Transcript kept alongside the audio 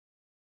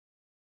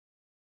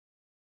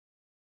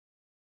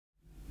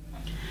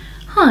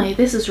Hi,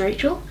 this is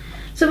Rachel.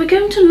 So we're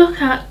going to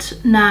look at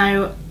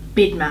now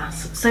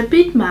BODMAS. So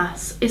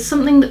BODMAS is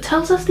something that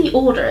tells us the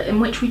order in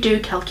which we do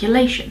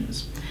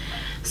calculations.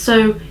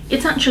 So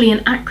it's actually an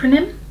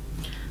acronym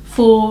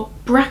for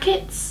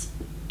brackets,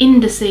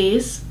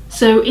 indices.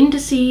 So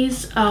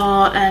indices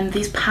are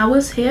these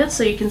powers here,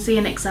 so you can see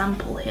an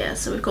example here.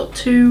 So we've got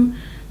 2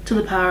 to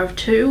the power of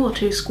 2 or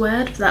 2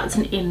 squared, that's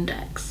an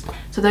index.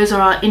 So those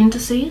are our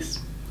indices.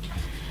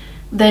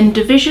 Then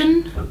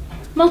division,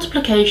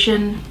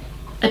 multiplication,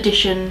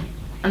 addition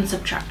and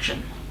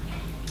subtraction.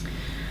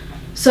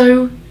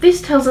 So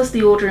this tells us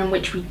the order in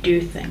which we do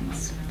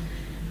things.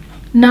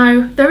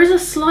 Now there is a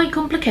slight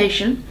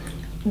complication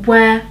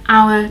where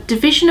our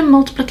division and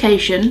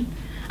multiplication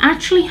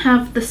actually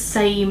have the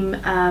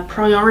same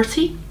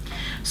priority.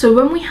 So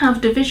when we have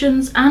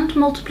divisions and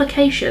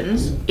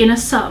multiplications in a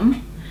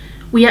sum,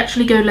 we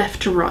actually go left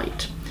to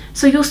right.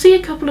 So you'll see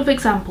a couple of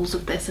examples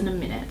of this in a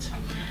minute.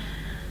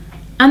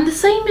 And the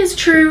same is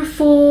true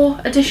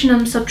for addition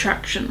and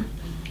subtraction.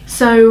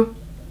 So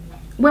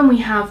when we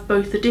have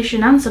both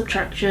addition and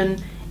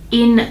subtraction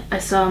in a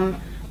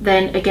sum,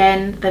 then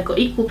again, they've got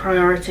equal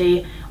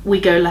priority, we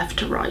go left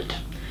to right.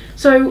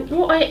 So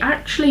what I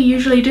actually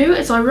usually do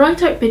is I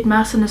write out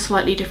BODMAS in a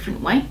slightly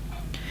different way.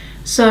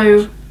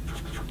 So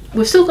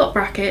we've still got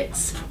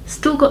brackets,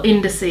 still got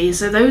indices,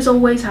 so those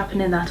always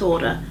happen in that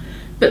order.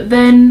 But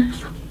then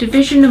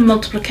division and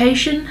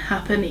multiplication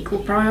happen equal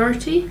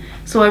priority,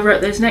 so I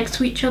wrote those next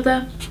to each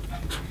other.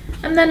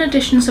 And then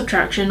addition and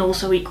subtraction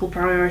also equal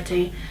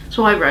priority,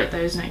 so I wrote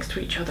those next to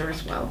each other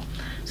as well.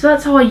 So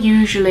that's how I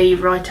usually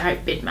write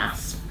out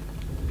BODMAS.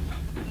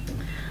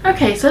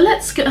 Okay, so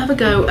let's have a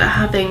go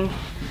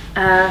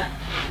at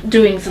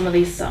doing some of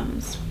these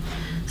sums.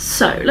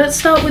 So let's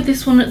start with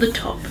this one at the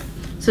top.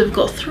 So we've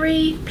got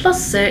 3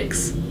 plus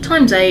 6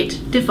 times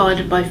 8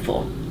 divided by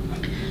 4.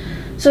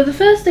 So the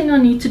first thing I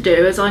need to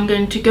do is I'm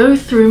going to go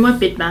through my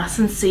BODMAS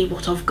and see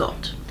what I've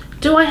got.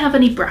 Do I have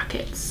any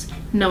brackets?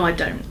 No, I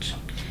don't.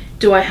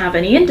 Do I have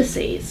any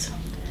indices?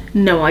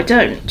 No, I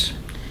don't.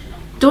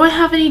 Do I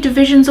have any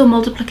divisions or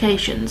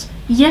multiplications?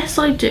 Yes,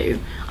 I do.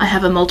 I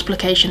have a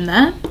multiplication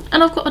there,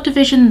 and I've got a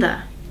division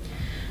there.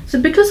 So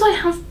because I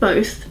have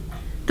both,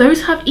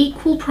 those have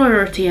equal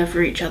priority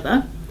over each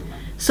other,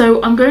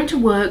 so I'm going to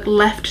work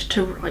left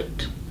to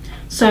right.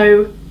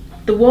 So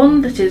the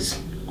one that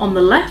is on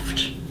the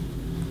left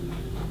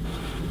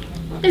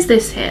is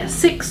this here,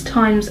 6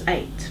 times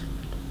 8.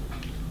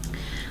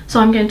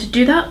 So I'm going to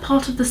do that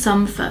part of the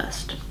sum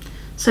first.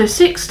 So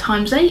 6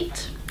 times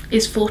 8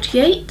 is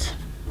 48.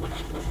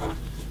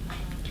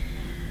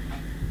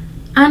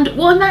 And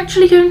what I'm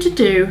actually going to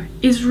do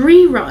is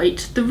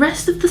rewrite the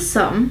rest of the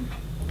sum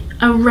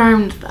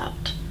around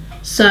that.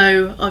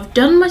 So I've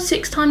done my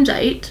 6 times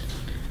 8,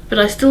 but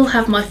I still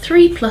have my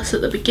 3 plus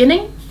at the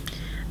beginning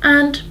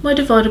and my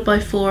divided by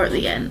 4 at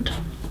the end.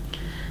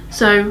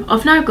 So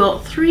I've now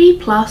got 3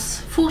 plus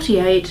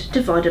 48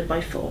 divided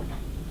by 4.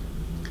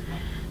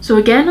 So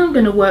again, I'm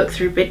going to work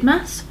through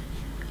BODMAS.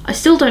 I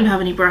still don't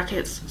have any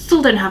brackets,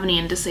 still don't have any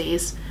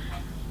indices.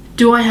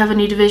 Do I have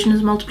any divisions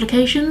and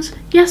multiplications?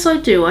 Yes, I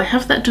do. I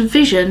have that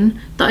division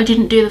that I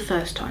didn't do the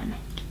first time.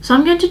 So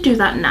I'm going to do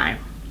that now.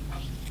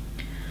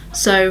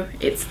 So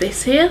it's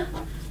this here,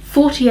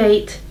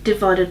 48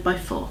 divided by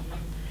 4.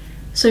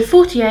 So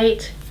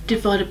 48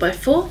 divided by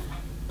 4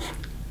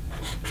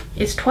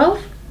 is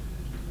 12.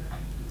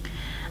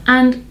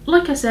 And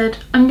like I said,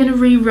 I'm going to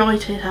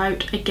rewrite it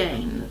out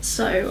again.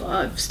 So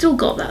I've still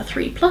got that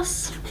 3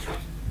 plus.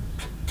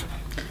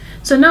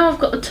 So now I've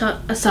got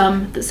a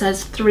sum that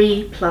says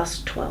 3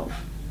 plus 12.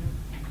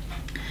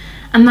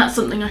 And that's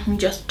something I can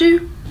just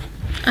do,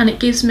 and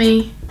it gives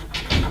me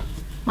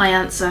my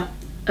answer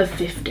of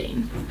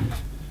 15.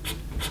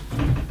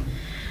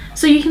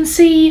 So you can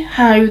see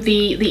how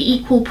the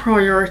equal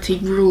priority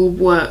rule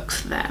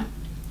works there.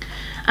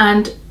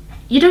 And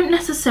you don't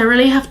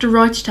necessarily have to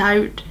write it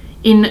out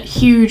in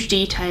huge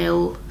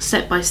detail,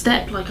 step by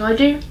step, like I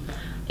do.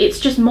 It's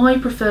just my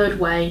preferred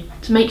way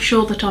to make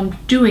sure that I'm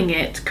doing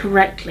it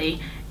correctly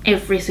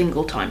every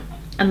single time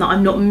and that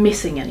I'm not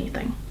missing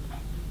anything.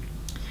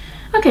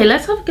 Okay,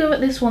 let's have a go at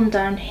this one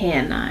down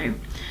here now.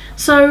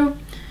 So,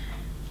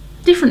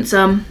 different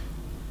sum.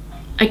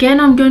 Again,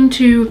 I'm going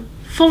to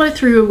follow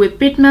through with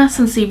BODMAS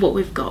and see what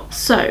we've got.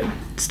 So,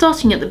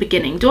 starting at the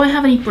beginning, do I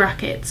have any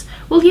brackets?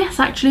 Well, yes,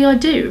 actually I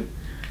do.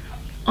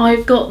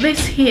 I've got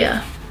this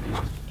here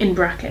in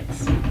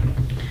brackets.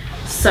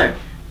 So,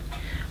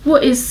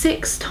 what is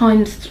 6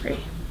 times 3?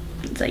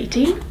 It's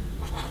 18.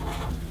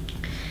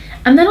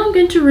 And then I'm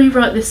going to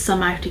rewrite this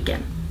sum out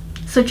again.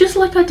 So just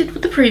like I did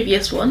with the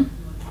previous one,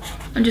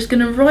 I'm just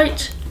going to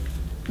write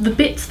the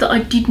bits that I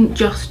didn't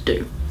just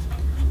do.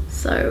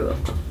 So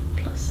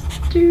plus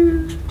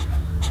 2,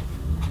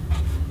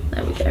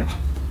 there we go.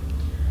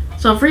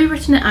 So I've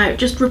rewritten it out,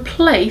 just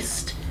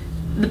replaced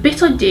the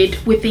bit I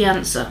did with the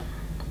answer.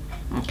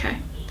 Okay.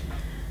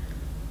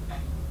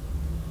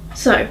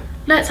 So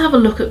let's have a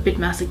look at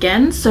BODMAS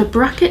again. So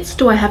brackets,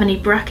 do I have any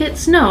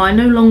brackets? No, I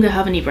no longer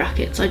have any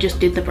brackets. I just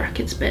did the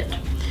brackets bit.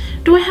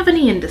 Do I have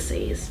any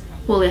indices?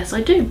 Well, yes,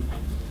 I do.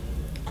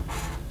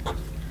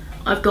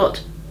 I've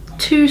got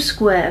 2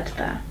 squared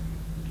there.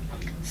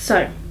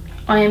 So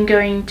I am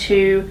going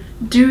to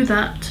do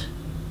that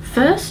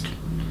first.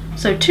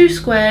 So 2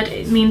 squared,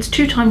 it means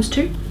 2 times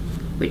 2,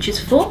 which is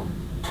 4.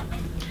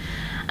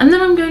 And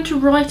then I'm going to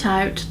write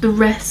out the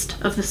rest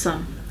of the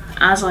sum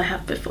as I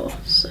have before.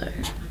 So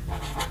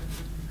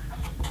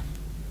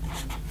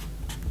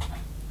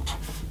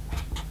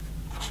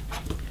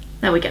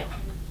there we go.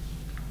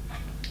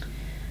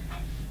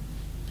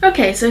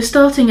 Okay, so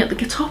starting at the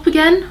top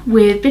again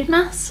with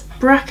Bidmas,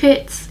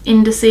 brackets,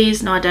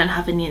 indices. No, I don't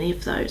have any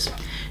of those.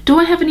 Do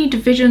I have any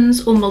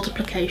divisions or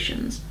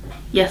multiplications?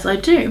 Yes, I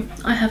do.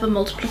 I have a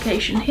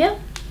multiplication here.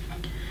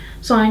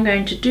 So I'm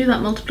going to do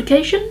that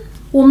multiplication.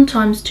 1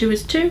 times 2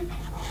 is 2.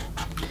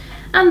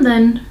 And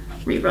then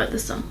rewrite the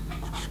sum.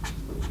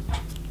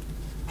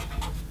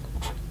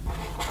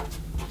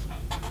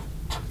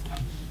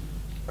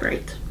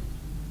 Great.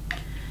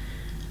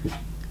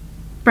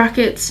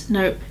 Brackets,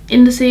 nope.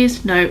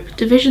 Indices, nope.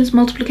 Divisions,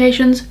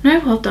 multiplications,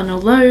 nope, I've done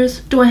all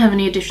those. Do I have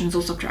any additions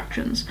or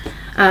subtractions?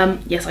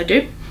 Yes, I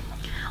do.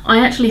 I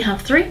actually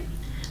have 3.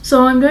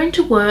 So I'm going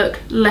to work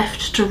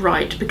left to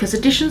right because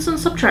additions and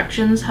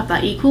subtractions have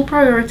that equal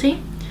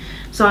priority.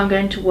 So I'm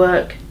going to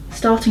work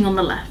starting on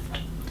the left.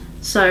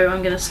 So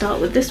I'm going to start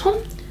with this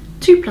one.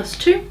 2 plus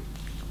 2,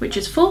 which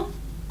is 4.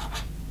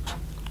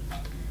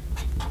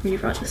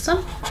 Rewrite the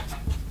sum.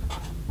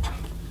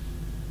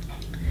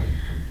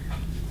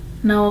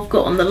 Now I've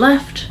got on the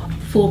left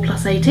 4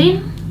 plus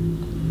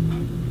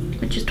 18,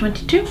 which is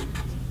 22.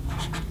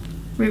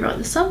 Rewrite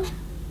the sum.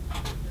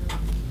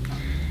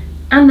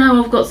 And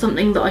now I've got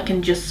something that I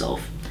can just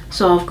solve.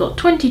 So I've got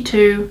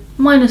 22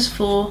 minus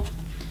 4,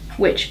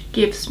 which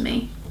gives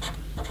me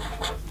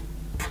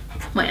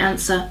my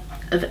answer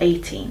of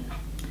 18.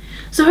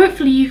 So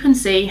hopefully you can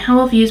see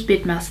how I've used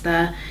Bidmas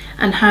there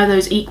and how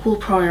those equal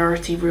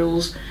priority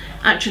rules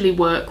actually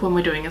work when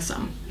we're doing a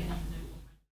sum.